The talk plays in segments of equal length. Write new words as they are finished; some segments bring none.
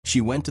She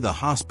went to the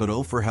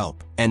hospital for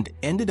help and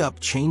ended up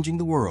changing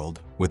the world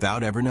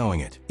without ever knowing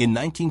it. In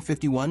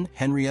 1951,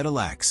 Henrietta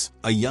Lacks,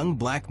 a young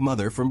black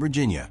mother from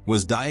Virginia,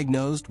 was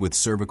diagnosed with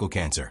cervical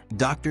cancer.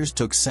 Doctors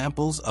took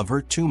samples of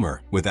her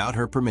tumor without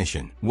her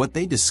permission. What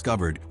they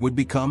discovered would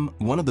become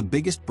one of the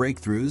biggest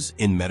breakthroughs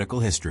in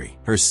medical history.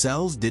 Her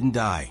cells didn't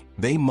die.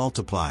 They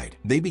multiplied.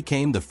 They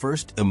became the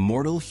first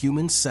immortal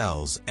human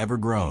cells ever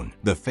grown,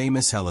 the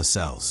famous HeLa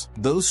cells.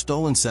 Those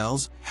stolen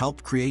cells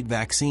helped create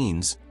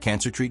vaccines,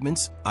 cancer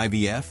treatments,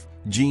 IVF,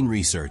 gene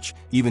research,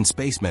 even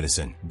space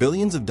medicine.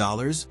 Billions of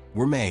dollars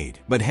were made,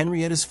 but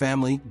Henrietta's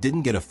family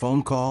didn't get a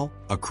phone call,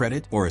 a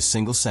credit, or a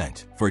single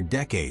cent. For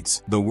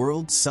decades, the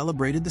world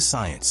celebrated the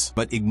science,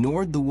 but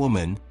ignored the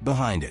woman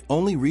behind it.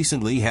 Only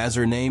recently has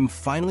her name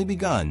finally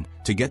begun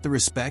to get the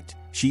respect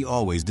she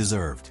always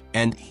deserved.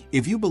 And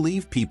if you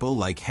believe people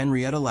like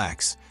Henrietta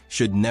Lacks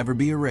should never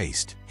be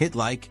erased, hit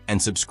like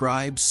and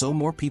subscribe so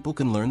more people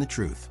can learn the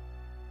truth.